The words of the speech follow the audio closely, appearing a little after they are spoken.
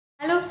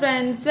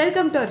friends,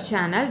 welcome to our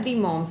channel The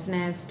Mom's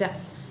Nest.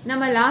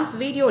 நம்ம last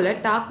வீடியோவில்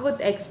talk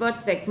with expert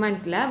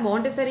செக்மெண்ட்டில்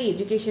Montessori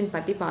education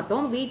பற்றி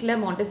பார்த்தோம். வீட்டில்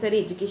மாண்டசரி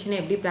எஜுகேஷனை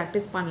எப்படி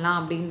ப்ராக்டிஸ் பண்ணலாம்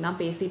அப்படின்னு தான்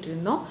பேசிகிட்டு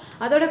இருந்தோம்.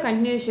 அதோட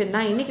கண்டினியூஷன்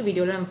தான் இன்றைக்கி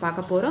வீடியோவில் நம்ம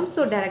பார்க்க போகிறோம்.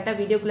 ஸோ டேரெக்டாக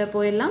வீடியோக்குள்ளே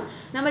போயிடலாம்.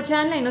 நம்ம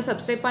சேனலை இன்னும்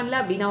சப்ஸ்கிரைப் பண்ணல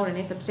அப்படின்னா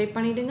உடனே சப்ஸ்கிரைப்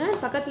பண்ணிவிடுங்க.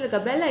 பக்கத்தில் இருக்க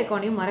பெல்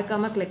ஐக்கானையும்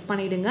மறக்காமல் கிளிக்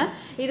பண்ணிவிடுங்க.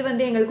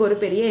 இது எங்களுக்கு ஒரு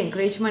பெரிய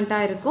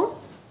என்கரேஜ்மெண்ட்டாக இருக்கும்.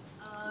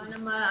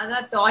 நம்ம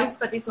அதான் டாய்ஸ்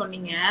பத்தி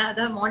சொன்னீங்க,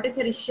 அதாவது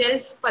மாண்டசரி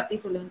ஷெல்ஃப் பத்தி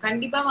சொல்லுங்க.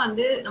 கண்டிப்பா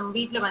நம்ம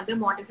வீட்ல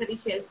மாண்டசரி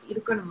ஷெல்ஃப்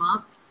இருக்கணுமா?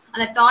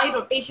 அந்த டாய்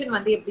ரொட்டேஷன்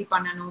எப்படி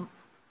பண்ணணும்,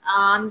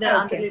 அந்த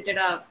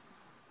ரிலேட்டடா?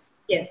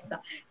 எஸ்,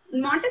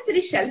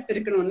 மாண்டசரி ஷெல்ஃப்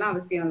இருக்கணும்னு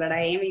அவசியம்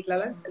இல்லடா. என் வீட்டுல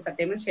எல்லாம்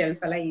சத்தியமா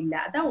ஷெல்ஃப் எல்லாம் இல்ல.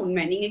 அதான்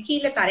உண்மை. நீங்க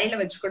கீழே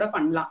தரையில வச்சு கூட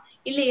பண்ணலாம்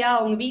இல்லையா?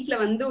 உங்க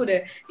வீட்டுல ஒரு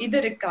இது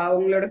இருக்கா,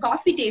 உங்களோட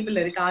காஃபி டேபிள்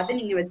இருக்கா, அதை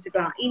நீங்க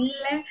வச்சுக்கலாம்.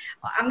 இல்ல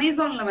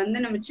அமேசான்ல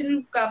நம்ம சின்ன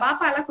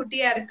பாப்பா எல்லாம்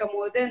குட்டியா இருக்கும்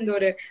போது அந்த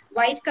ஒரு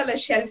ஒயிட்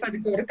கலர் ஷெல்ஃப்,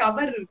 அதுக்கு ஒரு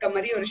கவர் இருக்க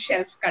மாதிரி ஒரு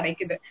ஷெல்ஃப்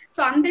கிடைக்குது.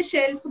 சோ அந்த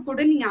ஷெல்ஃப் கூட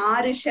நீங்க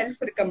 6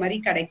 ஷெல்ஃப் இருக்க மாதிரி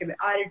கிடைக்குது.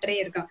 6 ட்ரே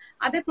இருக்கும்.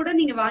 அதை கூட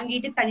நீங்க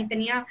வாங்கிட்டு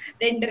தனித்தனியா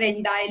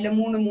 2 இல்ல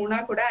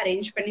 3 கூட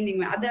அரேஞ்ச் பண்ணி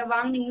நீங்க அதை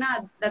வாங்கினீங்கன்னா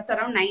தட்ஸ்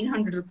அரௌண்ட்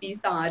 900 rupees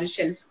தான் 6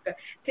 ஷெல்ஃப்க்கு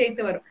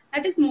சேர்த்து வரும்.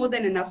 That is more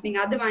then enough. நீங்க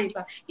அது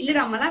வாங்கிக்கலாம். இல்ல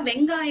நம்மலாம்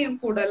வெங்காயம்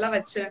கூட எல்லாம்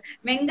வச்சு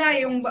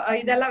வெங்காயம்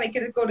இதெல்லாம்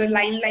வைக்கிறதுக்கு ஒரு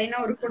லைனா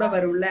ஒரு கூட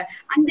வரும்ல,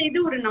 அந்த இது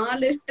ஒரு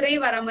 4 ட்ரே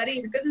வர மாதிரி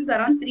இருக்குது.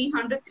 Around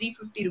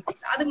 300-350 rupees.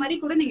 அது மாதிரி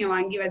கூட நீங்க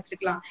வாங்கி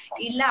வச்சுக்கலாம்.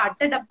 இல்ல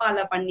அட்டை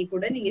டப்பால பண்ணி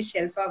கூட நீங்க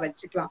ஷெல்ஃபா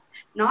வச்சுக்கலாம்.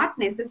 Not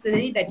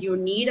necessary that you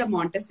need a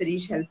Montessori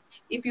shelf.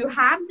 If you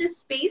have the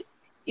space,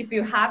 if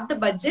you have the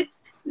budget,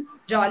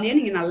 ஜாலியா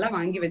நீங்க நல்லா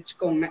வாங்கி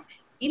வச்சுக்கோங்க.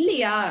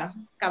 இல்லையா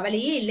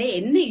கவலையே இல்லை,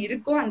 என்ன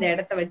இருக்கோ அந்த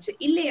இடத்த வச்சு.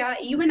 இல்லையா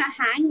even a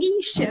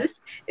hanging shelf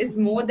is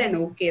more then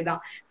okay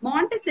தான்.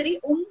 மாண்டசரி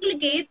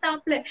உங்களுக்கு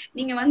ஏத்தாப்புல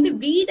நீங்க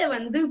வீடை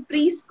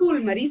ப்ரீ ஸ்கூல்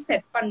மாதிரி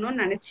செட்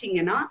பண்ணணும்னு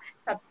நினைச்சீங்கன்னா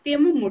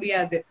சத்தியமும்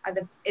முடியாது.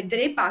 அதை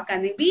எதிரே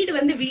பார்க்காது.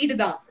 வீடு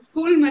வீடுதான்,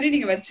 ஸ்கூல் மாதிரி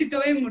நீங்க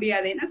வச்சுக்கவே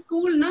முடியாது. ஏன்னா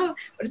ஸ்கூல்னா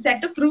ஒரு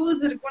செட் ஆஃப்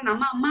ரூல்ஸ் இருக்கும்.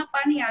 நம்ம அம்மா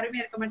அப்பான்னு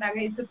யாருமே இருக்க மாட்டாங்க.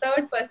 இட்ஸ்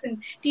தேர்ட் பர்சன்,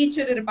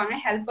 டீச்சர் இருப்பாங்க,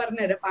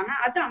 ஹெல்பர்னு இருப்பாங்க.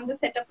 அது அந்த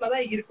செட்டப்ல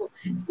தான் இருக்கும்.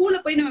 ஸ்கூல்ல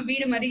போய் நம்ம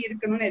வீடு மாதிரி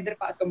இருக்கணும்னு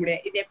எதிர்பார்க்க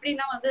முடியாது. இது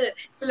எப்படின்னா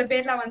சில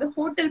பேர்லாம்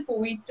ஹோட்டல்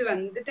போயிட்டு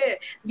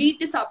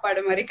வீட்டு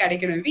சாப்பாடு மாதிரி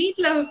கிடைக்கணும்,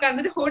 வீட்டுல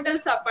உட்காந்துட்டு ஹோட்டல்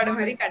சாப்பாடு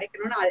மாதிரி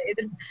கிடைக்கணும்னு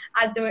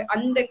அது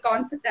அந்த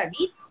கான்செப்டா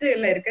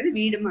வீட்டுல இருக்கிறது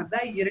வீடு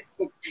மாதிரிதான்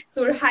இருக்கும்.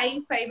 சோ ஹை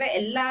ஃபைவா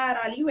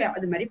எல்லாராலையும்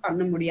அது மாதிரி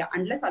பண்ண முடியும்.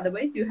 Unless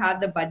otherwise you have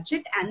the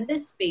budget and the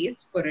space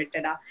for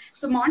இட்டடா.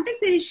 So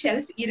Montessori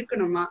shelf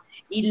இருக்கணுமா?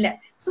 இல்ல.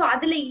 சோ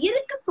அதுல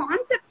இருக்க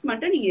கான்செப்ட்ஸ்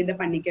மட்டும் நீங்க இதை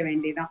பண்ணிக்க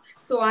வேண்டியதான்.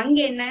 சோ அங்க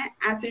என்ன,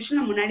 ஆஸ்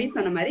யூஷுவல் முன்னாடி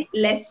சொன்ன மாதிரி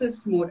லெஸ்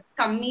இஸ் மோர்.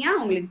 கம்மியா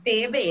அவங்களுக்கு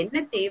தேவை,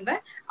 என்ன தேவை,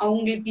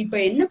 அவங்களுக்கு இப்ப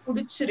என்ன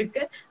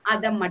பிடிச்சிருக்கு,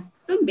 அதை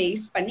மட்டும்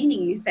பேஸ் பண்ணி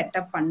நீங்க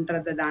செட்டப்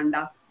பண்றது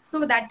தான்டா. So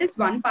that is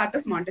one part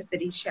of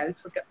Montessori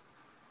ஷெல்ஃப்க்கு.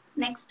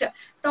 Next,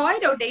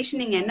 toy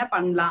rotation நீங்க என்ன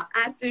பண்ணலாம்?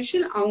 ஆஸ்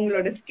யூஷுவல்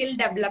அவங்களோட ஸ்கில்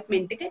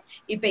டெவலப்மெண்ட்டுக்கு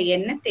இப்ப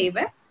என்ன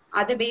தேவை,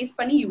 அதை பேஸ்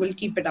பண்ணி you will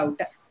keep it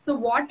out. So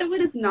whatever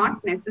is not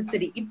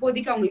necessary,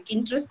 இப்போதைக்கு அவங்களுக்கு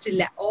இன்ட்ரெஸ்ட்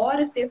இல்ல, or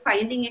if they're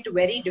finding it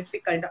very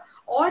difficult,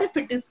 or if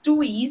it is too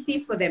easy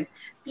for them,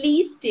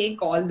 please take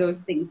all those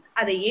things.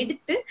 அதை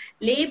எடுத்து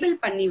label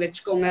பண்ணி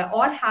வச்சுக்கோங்க,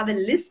 or have a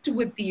list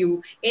with you.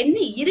 என்ன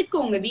இருக்கு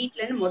உங்க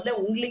வீட்டுலன்னு முதல்ல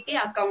உங்களுக்கே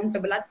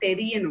அக்கௌண்டபிளா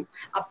தெரியணும்.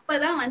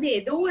 அப்பதான்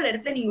ஏதோ ஒரு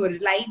இடத்துல நீங்க ஒரு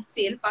லைவ்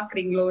சேல்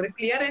பாக்குறீங்களோ, ஒரு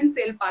கிளியரன்ஸ்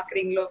சேல்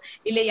பாக்குறீங்களோ,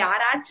 இல்ல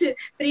யாராச்சும்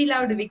ப்ரீ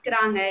லவ்டு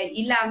விக்கிறாங்க,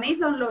 இல்ல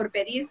அமேசான்ல ஒரு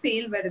பெரிய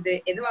சேல் வருது,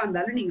 எதுவா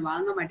இருந்தாலும் நீங்க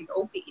வாங்க மாட்டீங்க.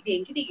 ஓகே, இது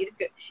என்கிட்ட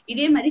இருக்கு,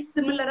 இதே மாதிரி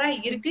சிமிலரா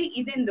இருக்கு,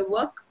 இது இந்த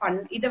ஒர்க்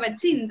இதை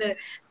வச்சு இந்த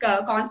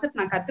கான்செப்ட்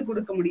நான் கத்து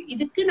கொடுக்க முடியும்,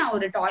 இதுக்கு நான்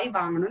ஒரு டாய்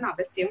வாங்கணும்னு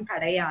அவசியம்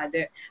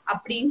கிடையாது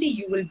அப்படின்ட்டு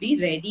you will be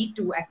ready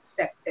to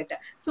accept it.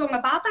 So உங்க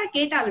பாப்பா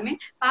கேட்டாலுமே,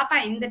 பாப்பா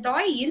இந்த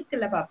டாய்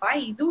இருக்குல்ல பாப்பா,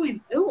 இதுவும்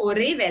இது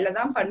ஒரே வேலை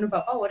தான் பண்ணு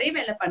பாப்பா, ஒரே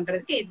வேலை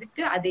பண்றதுக்கு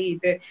எதுக்கு அதே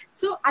இது,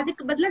 சோ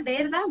அதுக்கு பதிலா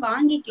வேற ஏதாவது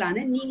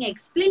வாங்கிக்கலான்னு நீங்க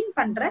எக்ஸ்பிளைன்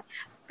பண்ற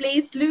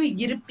பிளேஸ்லயும்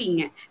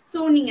இருப்பீங்க.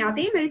 சோ நீங்க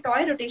அதே மாதிரி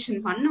டாய்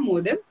ரொட்டேஷன் பண்ணும்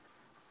போது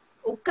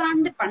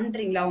உட்கார்ந்து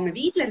பண்றீங்களா, உங்க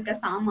வீட்டுல இருக்க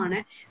சாமான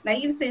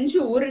தயவு செஞ்சு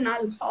ஒரு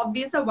நாள்,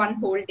 ஆப்வியஸா one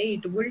whole day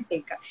it will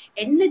take.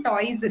 என்ன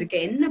டாய்ஸ்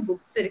இருக்கு, என்ன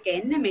புக்ஸ் இருக்கு,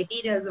 என்ன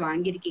materials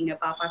வாங்கிருக்கீங்க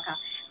பாப்பாக்கா,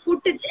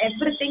 put it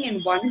everything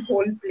in one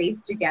whole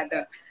place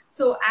together.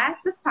 So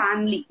as a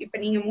family, இப்ப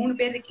நீங்க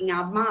 3 பேர் இருக்கீங்க,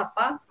 அம்மா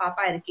அப்பா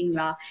பாப்பா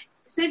இருக்கீங்களா,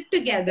 sit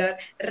together,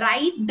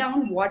 write down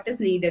what is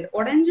needed.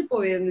 உடைஞ்சு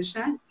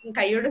போயிருந்துச்சுன்னா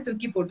கையோட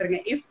தூக்கி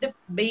போட்டுருங்க. if the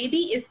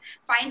baby is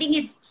finding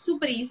it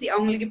super easy,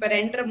 அவங்களுக்கு இப்ப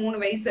 2.5-3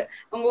 வயசு,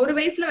 அவங்க 1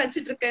 வயசுல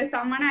வச்சுட்டு இருக்க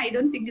சாமான I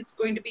don't think it's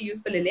going to be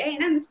useful இல்லையா?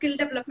 ஏன்னா அந்த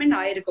ஸ்கில் டெவலப்மெண்ட்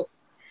ஆயிருக்கும்.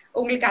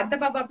 உங்களுக்கு அத்தை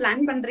பாப்பா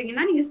பிளான்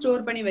பண்றீங்கன்னா நீங்க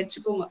ஸ்டோர் பண்ணி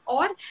வச்சுக்கோங்க,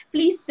 R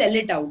please sell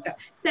it out.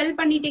 செல்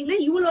பண்ணிட்டீங்கன்னா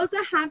you will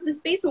also have the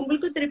space,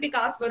 உங்களுக்கும் திருப்பி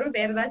காசு வரும்.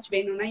 வேற ஏதாச்சும்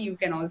வேணும்னா you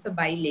can also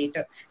by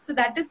later. So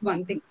that is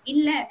one thing.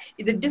 இல்ல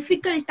இது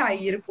டிஃபிகல்ட்டா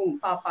இருக்கும்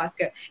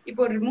பாப்பாக்கு,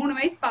 இப்போ ஒரு 3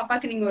 வயசு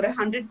பாப்பாக்கு நீங்க ஒரு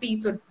 100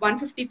 பீஸ், ஒரு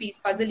 150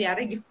 பீஸ் பசில்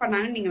யாரும் கிஃப்ட்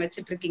பண்ணாங்கன்னு நீங்க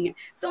வச்சுட்டு இருக்கீங்க.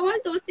 So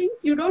all those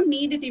things you don't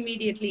need it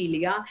immediately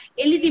இல்லையா?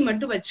 எழுதி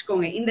மட்டும்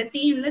வச்சுக்கோங்க, இந்த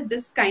தீம்ல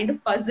this kind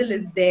of Basil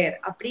is there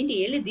அப்படின்னு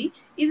எழுதி.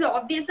 இது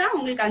ஆப்வியஸா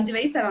உங்களுக்கு 5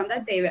 வயசு வந்தா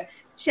தேவை.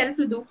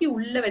 ஷெல்ஃப்ல தூக்கி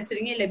உள்ள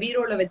வச்சிருங்க, இல்ல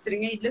பீரோல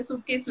வச்சிருங்க, இல்ல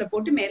சூட்கேஸ்ல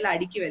போட்டு மேல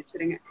அடுக்கி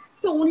வச்சிருங்க.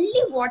 So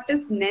only what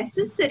is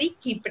necessary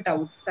keep it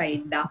out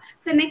side தான்.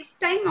 சோ நெக்ஸ்ட்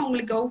டைம்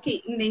அவங்களுக்கு ஓகே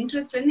இந்த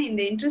இன்ட்ரெஸ்ட்ல இருந்து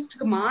இந்த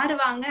இன்ட்ரெஸ்ட்க்கு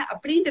மாறுவாங்க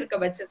அப்படின்னு இருக்க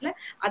பட்சத்துல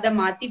அதை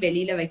மாத்தி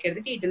வெளியில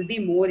வைக்கிறதுக்கு it will be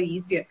more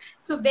easier.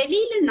 So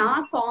வெளியில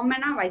நான்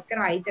காமனா வைக்கிற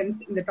ஐட்டம்ஸ்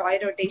இந்த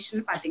டாய்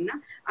ரொட்டேஷன் பாத்தீங்கன்னா,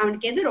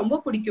 அவனுக்கு எது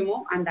ரொம்ப பிடிக்குமோ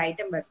அந்த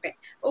ஐட்டம் வைப்பேன்.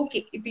 Okay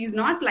if is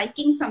not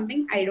liking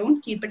something I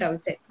don't keep it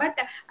out side. But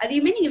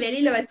அதையுமே நீங்க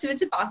வெளியில வச்சு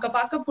வச்சு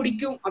பார்க்க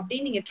பிடிக்கும்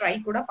அப்படின்னு நீங்க ட்ரை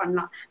கூட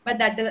பண்ணலாம். But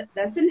that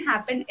doesn't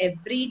happen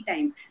every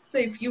time. So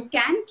if you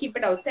can keep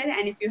it out side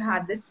and if you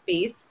have the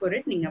space for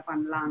it நீங்க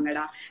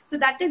பண்ணலாங்கடா. So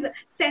that is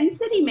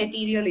sensory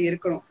material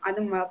இருக்கணும்,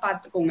 அது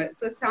பாத்துக்கோங்க.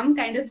 So some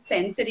kind of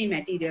sensory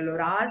material,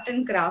 ஒரு art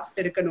and craft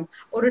இருக்கணும்,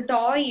 ஒரு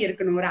டாய்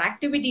இருக்கணும், ஒரு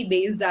activity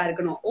பேஸ்டா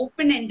இருக்கணும்,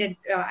 ஓப்பன் எண்டட்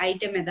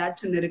ஐட்டம்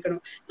ஏதாச்சும்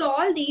இருக்கணும். சோ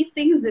ஆல் தீஸ்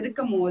திங்ஸ்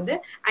இருக்கும் போது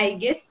I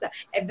guess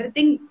every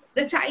thing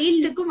the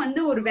சைல்டுக்கும்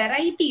வந்து ஒரு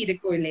வெரைட்டி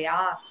இருக்கும்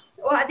இல்லையா.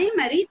 அதே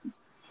மாதிரி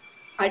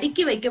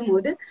அடுக்கி வைக்கும்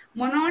போது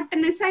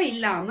மொனாட்டனஸா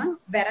இல்லாம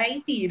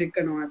வெரைட்டி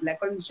இருக்கணும், அதுல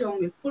கொஞ்சம்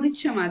உங்களுக்கு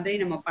பிடிச்ச மாதிரி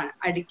நம்ம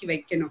அடுக்கி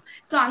வைக்கணும்.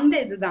 சோ அந்த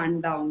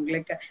இதுதான்டா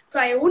உங்களுக்கு. So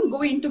I won't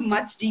go into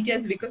much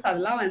details because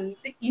அதெல்லாம்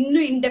வந்து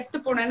இன்னும் இன்டெப்த்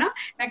போனேன்னா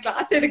நான்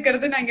கிளாஸ்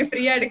எடுக்கிறது நான் இங்க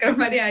ஃப்ரீயா எடுக்கிற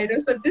மாதிரி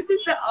ஆயிடும். So this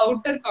is the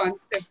outer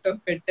concept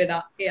of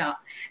இட்டா. யா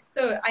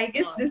so I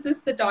guess this is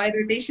the toy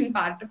rotation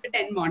part of it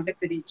and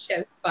Montessori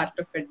shelf part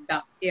of it da.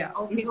 Yeah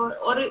okay.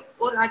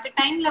 ஒரு அட் a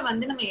டைம்ல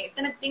வந்து நம்ம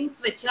எத்தனை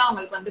திங்ஸ் வச்சா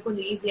அவங்களுக்கு வந்து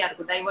கொஞ்சம் ஈஸியா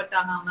இருக்கும், டைவர்ட்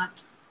ஆகாம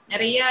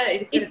நிறைய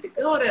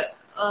இருக்கிறதுக்கு ஒரு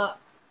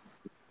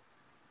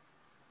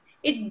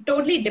it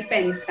totally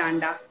depends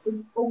தாண்டா.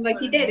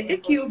 உங்ககிட்ட இருக்க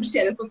கியூப்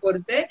ஷெல்ஃப்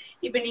பொறுத்து.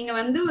 இப்ப நீங்க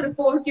வந்து ஒரு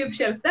 4 கியூப்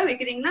ஷெல்ஃப் தான்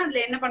வைக்கிறீங்கன்னா அதுல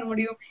என்ன பண்ண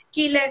முடியும்,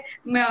 கீழே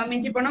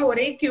மிஞ்சி போனா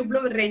ஒரே கியூப்ல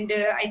ஒரு 2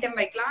 ஐட்டம்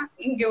வைக்கலாம்,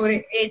 இங்க ஒரு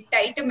 8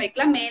 ஐட்டம்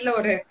வைக்கலாம், மேல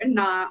ஒரு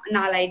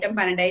 4 ஐட்டம்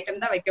 12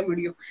 ஐட்டம் தான் வைக்க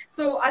முடியும்.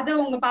 சோ அது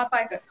உங்க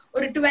பாப்பாக்கு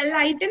ஒரு 12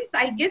 items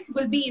I guess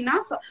will be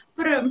enough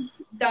for a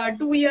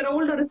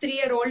 2-year-old or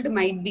 3-year-old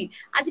might be.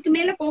 அதுக்கு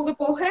மேல போக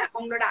போக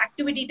அவங்களோட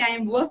ஆக்டிவிட்டி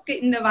டைம், ஒர்க்,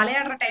 இந்த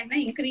விளையாடுற டைம்ல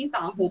இன்க்ரீஸ்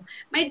ஆகும்.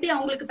 மைட் பி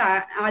அவங்களுக்கு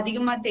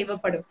அதிகமா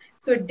தேவைப்படும்.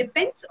 So it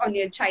depends on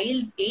your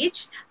child's age,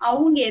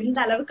 அவங்க எந்த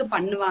அளவுக்கு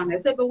பண்ணுவாங்க.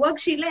 சோ இப்ப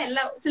ஒர்க்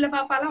ஷீட்ல சில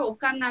பாப்பா எல்லாம்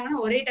உட்கார்ந்தாங்கன்னா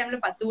ஒரே டைம்ல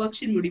 10 ஒர்க்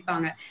ஷீட்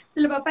முடிப்பாங்க,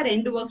 சில பாப்பா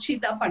 2 ஒர்க்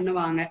ஷீட் தான்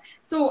பண்ணுவாங்க.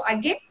 So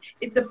again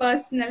it's a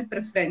personal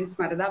preference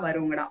மாதிரிதான்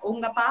வருங்கடா.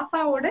 உங்க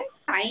பாப்பாவோட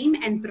டைம்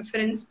அண்ட்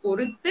ப்ரிஃபரன்ஸ்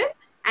பொறுத்து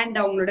அண்ட்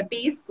அவங்களோட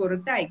பேஸ்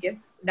பொறுத்து I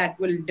guess that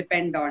will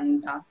depend on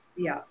that.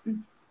 Yeah.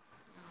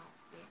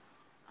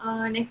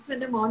 Next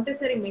வந்து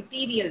மாண்டெசரி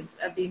மெட்டீரியல்ஸ்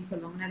அப்படின்னு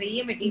சொல்லுவாங்க,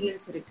 நிறைய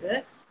மெட்டீரியல்ஸ் இருக்கு.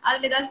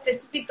 அதுல ஏதாவது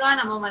ஸ்பெசிபிக்கா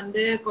நம்ம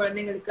வந்து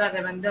குழந்தைங்களுக்கு அதை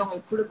வந்து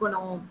அவங்களுக்கு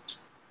கொடுக்கணும்,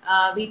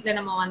 வீட்டுல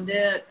நம்ம வந்து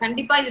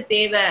கண்டிப்பா இது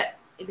தேவை,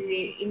 இது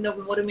இந்த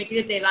ஒரு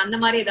மெட்டீரியல் தேவை, அந்த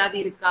மாதிரி ஏதாவது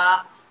இருக்கா?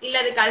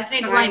 இல்ல அதுக்கு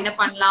அல்டர்னேட்டிவா என்ன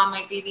பண்ணலாம்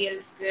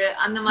மெட்டீரியல்ஸ்க்கு,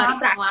 அந்த மாதிரி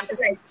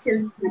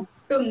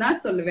மட்டும் தான்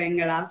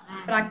சொல்லுவேங்கடா.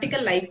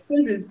 Practical life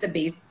skills is the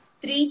base.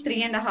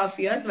 3.5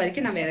 years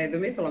வரைக்கும் நான் வேற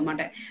எதுவுமே சொல்ல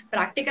மாட்டேன்.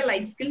 Practical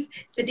life skills,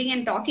 sitting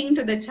and talking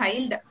to the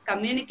child,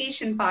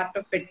 communication part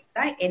of it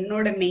தான்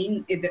என்னோட மெயின்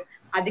இது.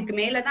 அதுக்கு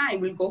மேலதான் I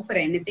will go for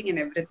anything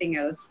and everything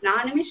else.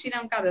 நானுமே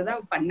ஸ்ரீராமுக்கு அதை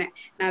தான் பண்ணேன்,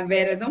 நான்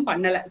வேற எதுவும்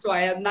பண்ணல. சோ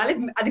அதனால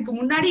அதுக்கு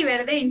முன்னாடி வேற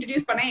எதாவது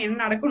இன்ட்ரடியூஸ் பண்ண என்ன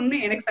நடக்கணும்னு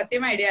எனக்கு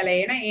சத்தியமா ஐடியா இல்லை.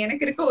 ஏன்னா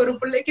எனக்கு இருக்க ஒரு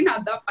பிள்ளைக்கு நான்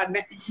அதான்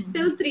பண்ணேன்.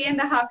 டில்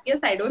 3.5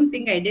 years I don't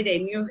think I did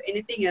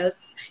anything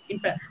else.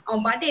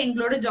 அவன் பாட்டு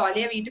எங்களோட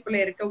ஜாலியா வீட்டுக்குள்ள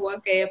இருக்க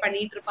ஒர்க்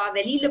பண்ணிட்டு இருப்பான்,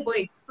 வெளியில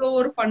போய்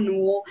எக்ஸ்ப்ளோர்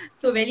பண்ணுவோம்.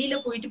 சோ வெளியில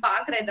போயிட்டு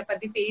பாக்குறத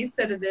பத்தி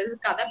பேசுறது,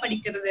 கதை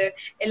படிக்கிறது,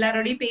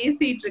 எல்லாரோடையும்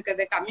பேசிட்டு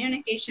இருக்கிறது,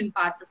 communication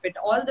part of it,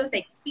 all those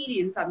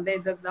experience அந்த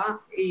இதுதான்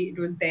it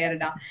was there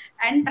da.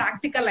 And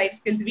practical life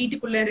skills,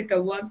 வீட்டுக்குள்ள இருக்க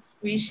works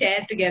we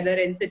share together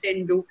and sit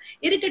and do.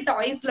 இருக்க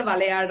டாய்ஸ்ல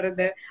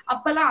விளையாடுறது,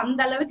 அப்பெல்லாம்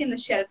அந்த அளவுக்கு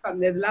இந்த ஷெல்ஃப்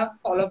அந்த இதெல்லாம்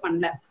ஃபாலோ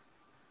பண்ணல.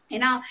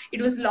 ஏன்னா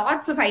it was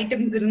lots of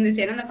items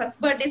இருந்துச்சு. ஏன்னா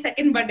ஃபர்ஸ்ட் பர்த்டே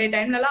செகண்ட் பர்த்டே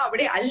டைம்ல எல்லாம்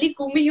அப்படியே அள்ளி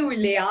குமியும்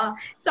இல்லையா.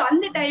 சோ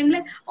அந்த டைம்ல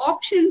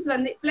ஆப்ஷன்ஸ்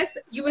வந்து பிளஸ்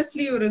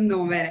யூஎஸ்லயும்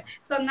இருந்தோம் வேற.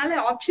 சோ அதனால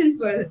options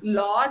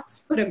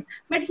lots for him.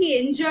 But he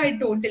enjoy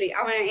totally.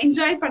 அவன்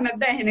என்ஜாய்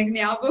பண்ணதுதான் எனக்கு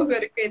ஞாபகம்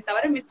இருக்கு,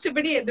 தவிர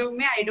மிச்சபடி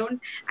எதுவுமே ஐ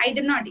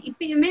டிட் நாட்.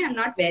 இப்பயுமே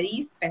ஐம் நாட் வெரி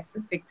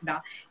ஸ்பெசிபிக்டா.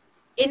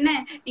 என்ன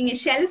நீங்க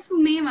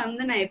ஷெல்ஃபுமே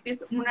வந்து நான்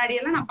முன்னாடி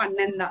எல்லாம் நான்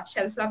பண்ணேன்தான்,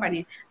 ஷெல்ஃப்லாம் பண்ணி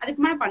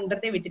அதுக்கு மேல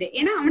பண்றதே விட்டுட்டேன்.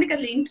 ஏன்னா அவனுக்கு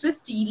அதுல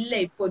இன்ட்ரெஸ்ட் இல்ல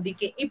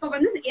இப்போதைக்கு. இப்ப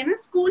வந்து ஏன்னா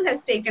ஸ்கூல்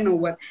ஹஸ் டேக்கன்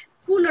ஓவர்,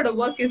 ஸ்கூலோட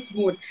ஒர்க் இஸ்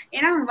மோர்.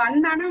 ஏன்னா அவன்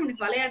வந்தானா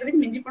அவனுக்கு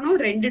விளையாடுறதுக்கு மிஞ்சி போனா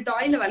 2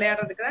 டாய்ல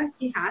விளையாடுறதுக்கு தான்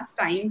he has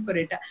time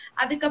for it.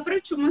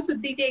 அதுக்கப்புறம் சும்மா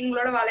சுத்திட்டு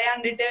எங்களோட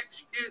விளையாண்டுட்டு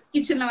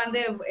கிச்சன்ல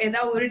வந்து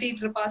ஏதாவது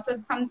உருட்டிட்டு இருப்பா. So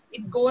some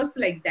it goes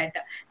like that.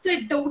 So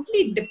it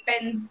totally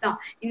depends தான்.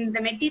 இந்த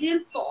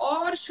மெட்டீரியல்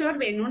ஃபார்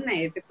ஷுர் வேணும்னு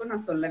நான் எதுக்கும்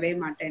நான் சொல்லவே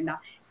மாட்டேன்டா.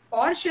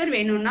 ஃபார் ஷுர்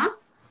வேணும்னா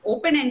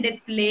open ended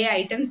play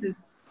items is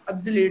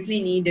absolutely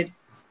needed.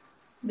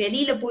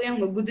 வெளியில போய்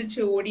அவங்க குதிச்சு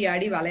ஓடி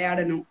ஆடி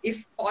விளையாடணும்.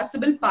 If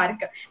possible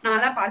park.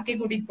 நான்லாம் பார்க்கே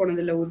கூட்டிட்டு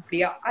போனது இல்ல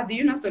உருப்படியா,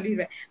 அதையும் நான்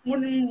சொல்லிடுவேன்.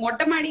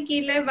 மொட்டை மாடி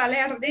கீழே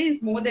விளையாடுறதே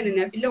இஸ் மோர் தென்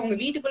எனஃப். இல்ல உங்க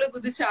வீட்டுக்குள்ள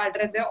குதிச்சு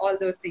ஆடுறது, ஆல்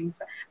தோஸ்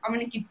திங்ஸ்.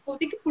 அவனுக்கு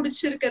இப்போதைக்கு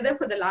பிடிச்சிருக்கிறது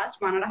for the last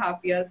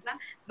 1.5 yearsனா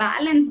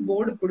balance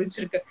board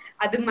பிடிச்சிருக்கு.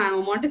 அது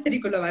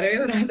மாண்டசரிக்குள்ள வரவே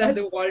வராது,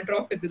 அது வால்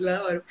ட்ராப் இதுல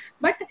வரும்.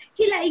 But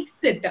he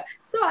likes it.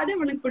 So அது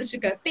அவனுக்கு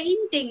பிடிச்சிருக்கு.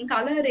 பெயிண்டிங்,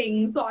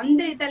 கலரிங், சோ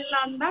அந்த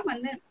இதெல்லாம் தான்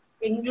வந்து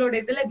எங்களோட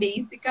இதுல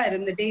பேசிக்கா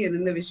இருந்துட்டே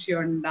இருந்த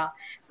விஷயம்தான்.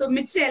 சோ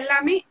மிச்சம்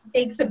எல்லாமே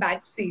டேக்ஸ் அ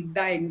பேக் சீட்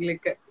தான்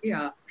எங்களுக்கு.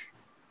 Yeah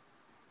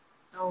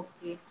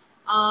okay.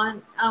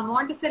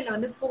 மாண்டிசரில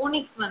வந்து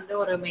போனிக்ஸ் வந்து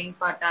ஒரு மெயின்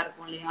பார்ட்டா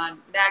இருக்கும் இல்லையா?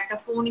 டைரக்டா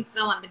போனிக்ஸ்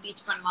தான் வந்து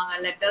டீச் பண்ணுவாங்க.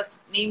 லெட்டர்ஸ்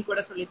நேம்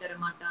கூட சொல்லி தர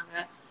மாட்டாங்க.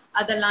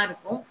 அதெல்லாம்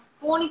இருக்கும்.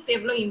 போனிக்ஸ்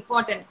எவ்வளவு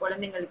இம்பார்ட்டன்ட்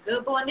குழந்தைங்களுக்கு?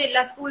 இப்போ வந்து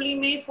எல்லா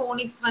ஸ்கூல்லயுமே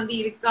போனிக்ஸ் வந்து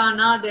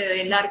இருக்கானா அது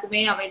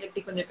எல்லாருக்குமே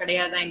அவைலபிலிட்டி கொஞ்சம்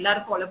கிடையாது,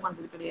 எல்லாரும் ஃபாலோ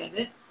பண்றது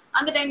கிடையாது.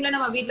 அந்த டைம்ல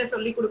நம்ம வீட்ல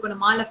சொல்லி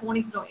கொடுக்கணுமா, இல்ல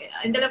போனிக்ஸ்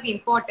எந்த அளவுக்கு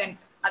இம்பார்ட்டன்ட்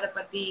அத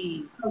பத்தி?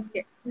 Okay.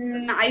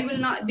 I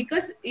will not,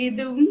 because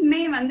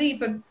இதுவுமே வந்து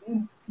இப்ப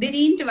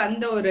திடீர்னு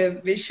வந்த ஒரு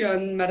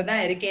விஷயம்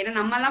மாதிரிதான் இருக்கு. ஏன்னா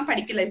நம்ம எல்லாம்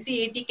படிக்கல.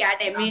 சிஏடி,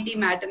 கேட், எம்ஏடி,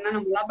 மேட்னு தான்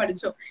நம்ம எல்லாம்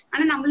படிச்சோம்.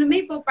 ஆனா நம்மளுமே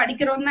இப்போ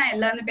படிக்கிறோம் தான்.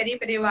 எல்லாம் பெரிய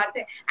பெரிய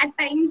வார்த்தை அட்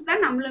டைம்ஸ்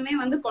தான் நம்மளுமே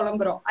வந்து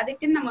குழம்புறோம்.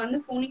 அதுக்கு நம்ம வந்து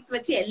போனிக்ஸ்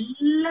வச்சு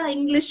எல்லா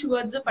இங்கிலீஷ்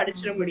வேர்ட்ஸும்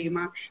படிச்சிட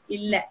முடியுமா?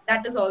 இல்ல.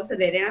 தட் இஸ் ஆல்சோ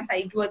தேர். ஏன்னா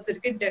சைட் வேர்ட்ஸ்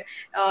இருக்கு,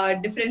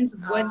 டிஃபரன்ஸ்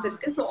வேர்ட்ஸ்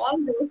இருக்கு. So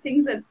all those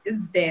things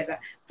is there.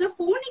 So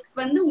phonics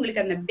வந்து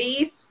உங்களுக்கு அந்த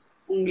பேஸ்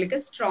உங்களுக்கு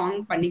ஸ்ட்ராங்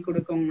பண்ணி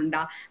கொடுக்கும்டா.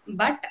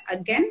 பட்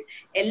அகென்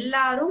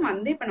எல்லாரும்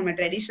வந்து இப்ப நம்ம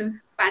ட்ரெடிஷனல்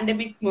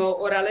பேண்டமிக்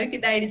ஓரளவுக்கு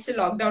இதாயிடுச்சு,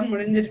 லாக்டவுன்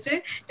முடிஞ்சிருச்சு,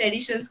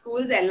 ட்ரெடிஷனல்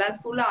ஸ்கூல்ஸ் எல்லா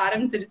ஸ்கூல்லும்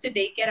ஆரம்பிச்சிருச்சு,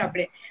 டே கேர்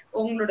அப்படியே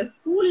உங்களோட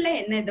ஸ்கூல்ல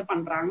என்ன இது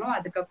பண்றாங்களோ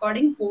அதுக்கு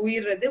அக்கார்டிங்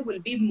போயிடுறது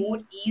வில் பி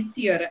மோர்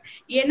ஈஸியர்.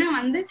 ஏன்னா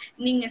வந்து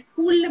நீங்க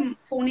ஸ்கூல்ல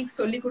போனிக்ஸ்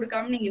சொல்லி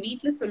கொடுக்காம நீங்க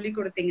வீட்டுல சொல்லி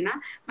கொடுத்தீங்கன்னா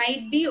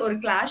மைட் பி ஒரு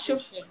கிளாஷ்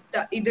ஆஃப்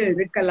இது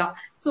இருக்கலாம்.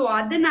 சோ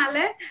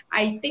அதனால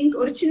ஐ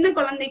திங்க் ஒரு சின்ன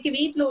குழந்தைக்கு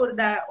வீட்டுல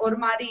ஒரு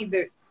மாதிரி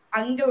இது,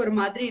 அங்க ஒரு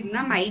மாதிரி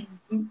இருந்தா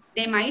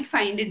they might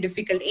find it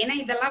difficult. ஏன்னா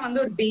இதெல்லாம்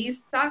வந்து ஒரு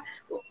பேஸா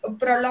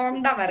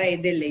ப்ரொலாங்டா வர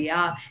இது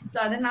இல்லையா? சோ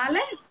அதனால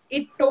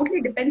it totally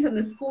depends on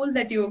the school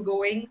that you're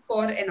going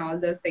for and all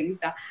those things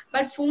da.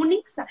 But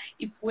phonics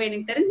இப்போ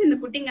எனக்கு தெரிஞ்சு இந்த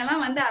குட்டிங்க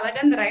எல்லாம் வந்து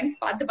அழகா இந்த ரைம்ஸ்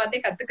பார்த்து பார்த்தே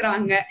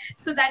கத்துக்கிறாங்க.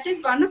 So that is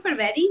one of a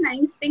very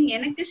nice thing.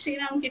 எனக்கு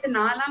ஸ்ரீராம் கிட்ட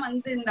நான்லாம்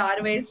வந்து இந்த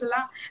 6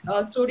 வயசுலாம்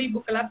ஸ்டோரி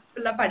புக்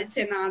எல்லாம்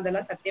படிச்சேன்னா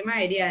அதெல்லாம் சத்தியமா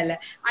ஐடியா இல்ல.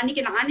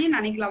 அன்னைக்கு நானே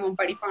நினைக்கலாம் அவன்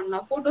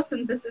படிப்பான்லாம். போட்டோ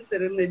சிந்தசிஸ்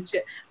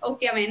இருந்துச்சு.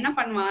 ஓகே அவன் என்ன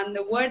பண்ணுவான்,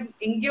 அந்த வேர்ட்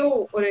எங்கேயோ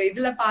ஒரு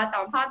இதுல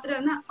பார்த்துட்டு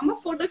வந்து அம்மா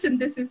போட்டோ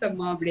சிந்தசிஸ்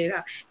அம்மா அப்படின்னா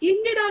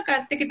எங்கடா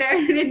கத்துக்கிட்டேன்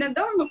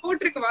அப்படின்னதான் அவங்க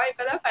போட்டிருக்குவா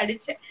இப்பதான்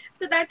படிச்சேன்.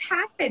 So that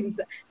happens.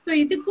 So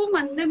இதுக்கும்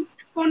வந்து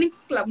phonics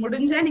club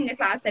முடிஞ்சா நீங்க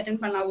கிளாஸ் அட்டென்ட்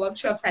பண்ணலாம், ஒர்க்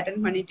ஷாப்ஸ்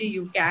அட்டென்ட் பண்ணிட்டு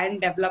you can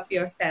develop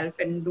your self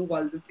and two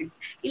all this things.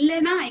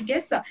 இல்லைன்னா I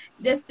guess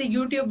just the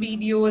YouTube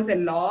videos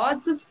and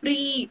lots of free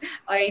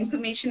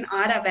information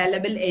are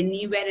available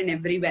anywhere and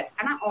everywhere.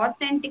 ஆனா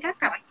ஆத்தென்டிக்கா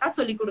கரெக்டா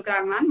சொல்லி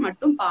கொடுக்குறாங்களான்னு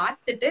மட்டும்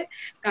பார்த்துட்டு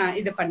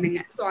இது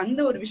பண்ணுங்க. சோ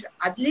அந்த ஒரு விஷயம்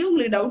அதுலயும்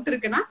உங்களுக்கு டவுட்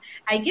இருக்குன்னா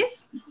ஐ கெஸ்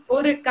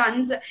ஒரு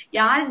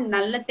யார்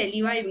நல்ல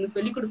தெளிவா இவங்க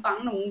சொல்லி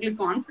கொடுப்பாங்கன்னு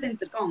உங்களுக்கு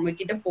கான்பிடன்ஸ் இருக்கும் அவங்க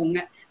கிட்ட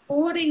போங்க.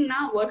 போறீங்கன்னா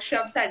ஒர்க்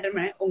ஷாப்ஸ் அட்டென்ட்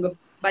பண்ண உங்க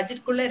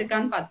பட்ஜெட்குள்ள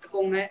இருக்கான்னு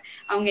பாத்துக்கோங்க.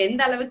 அவங்க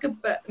எந்த அளவுக்கு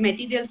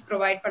மெட்டீரியல்ஸ்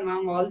ப்ரொவைட்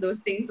பண்ணுவாங்க, all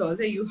those things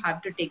also you have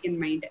to take in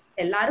mind.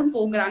 எல்லாரும்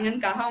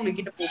போகிறாங்கன்னுக்காக அவங்க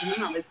கிட்ட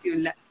போகணும்னு அவசியம்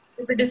இல்ல.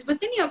 If it is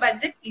within your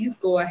budget, please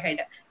go ahead.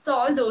 So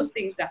all those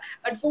things da.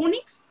 But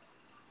phonics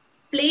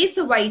plays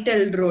a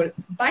vital role.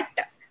 But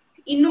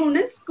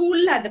இன்னொன்னு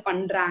ஸ்கூல்ல அது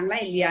பண்றாங்களா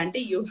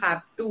இல்லையான்ட்டு you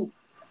have to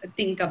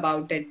think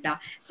about it da.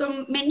 So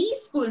many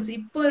schools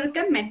இப்போ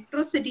இருக்க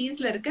metro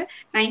சிட்டிஸ்ல இருக்க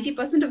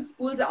 90% of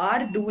schools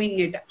are doing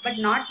it, but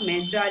not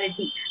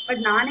majority.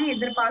 But நானே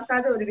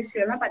எதிர்பார்க்காத ஒரு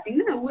விஷயம் எல்லாம்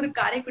பாத்தீங்கன்னா, நான்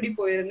ஊருக்கு காரைக்குடி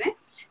போயிருந்தேன்.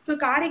 சோ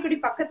காரைக்குடி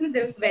பக்கத்துல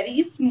there was very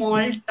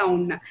small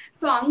town.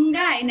 So அங்க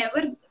I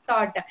never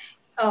thought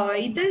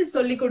இது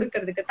சொல்லி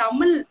கொடுக்கறதுக்கு,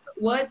 தமிழ்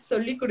வேர்ட்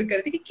சொல்லி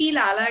கொடுக்கறதுக்கு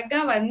கீழே அழகா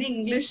வந்து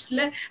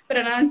இங்கிலீஷ்ல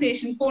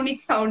ப்ரொனன்சியேஷன்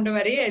போனிக் சவுண்ட்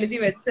வரையும் எழுதி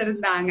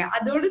வச்சிருந்தாங்க.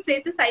 அதோடு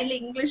சேர்த்து சைட்ல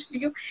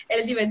இங்கிலீஷ்லயும்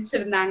எழுதி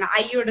வச்சிருந்தாங்க,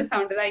 ஐயோட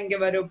சவுண்ட் தான் இங்க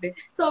வரும் அப்படி.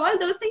 So all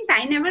those things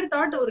I never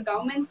thought ஒரு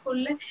கவர்மெண்ட்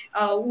ஸ்கூல்ல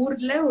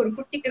ஊர்ல ஒரு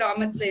குட்டி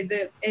கிராமத்துல இது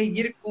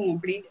இருக்கும்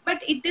அப்படின்னு.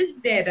 But it is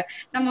there.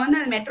 நம்ம வந்து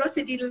அந்த மெட்ரோ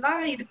சிட்டில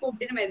தான் இருக்கும்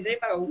அப்படின்னு நம்ம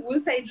எதிர்பார்க்க.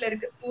 ஊர் சைட்ல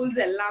இருக்க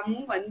ஸ்கூல்ஸ்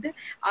எல்லாமும் வந்து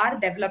R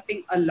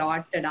developing a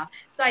லாட்டடா.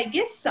 So I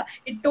guess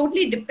it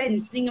totally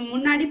depends. நீங்க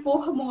முன்னாடி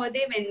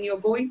போகும்போதே when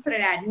you're going for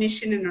an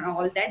admission and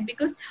all that,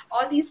 because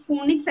all these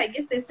phonics I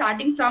guess they're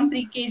starting from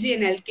pre-KG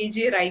and LKG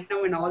right now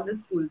in all the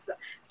schools.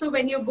 So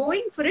when you're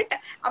going for it,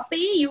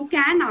 you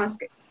can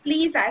ask,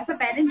 please as a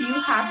parent you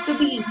have to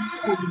be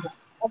informed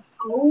of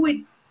how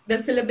the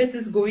syllabus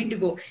is going to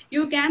go.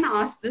 You can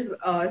ask the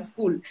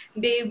school,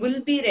 they will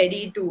be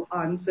ready to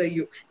answer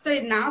you.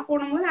 So na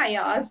ponumbodhu I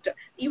asked,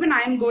 even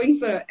I am going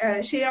for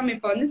Shriram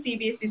ipo on the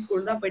CBSE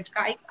school da but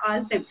I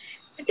asked them,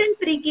 till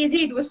pre-KG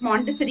it was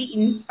Montessori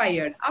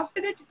inspired. After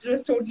that it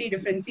was totally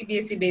different,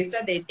 CBSE based,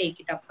 they take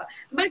it up.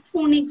 But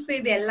phonics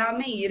இது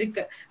எல்லாமே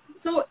இருக்கு.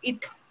 So it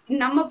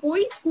நம்ம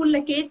போய் ஸ்கூல்ல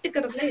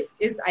கேட்டுக்கிறதுல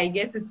is I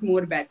guess it's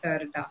more better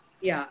da.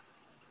 Yeah.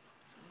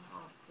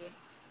 Okay.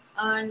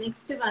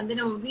 Next வந்து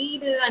நம்ம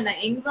வீடு and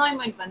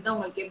environment வந்து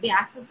அவங்களுக்கு எப்படி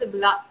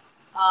ஆக்சசிபிளா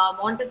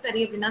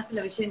மாண்டசரி அப்படின்னா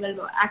சில விஷயங்கள்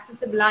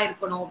ஆக்சசிபிளா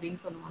இருக்கணும்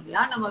அப்படின்னு சொல்லுவோம்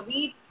இல்லையா, நம்ம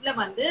வீட்ல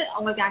வந்து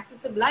அவங்களுக்கு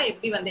ஆக்சசிபிளா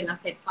எப்படி வந்து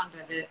எல்லாம் செட்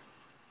பண்றது,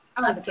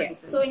 அது ஓகே. பத்தி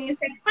சோ சொல்லுங்க. இங்க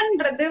செட்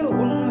பண்றது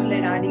ஒண்ணும்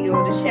இல்லடா. நீங்க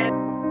ஒரு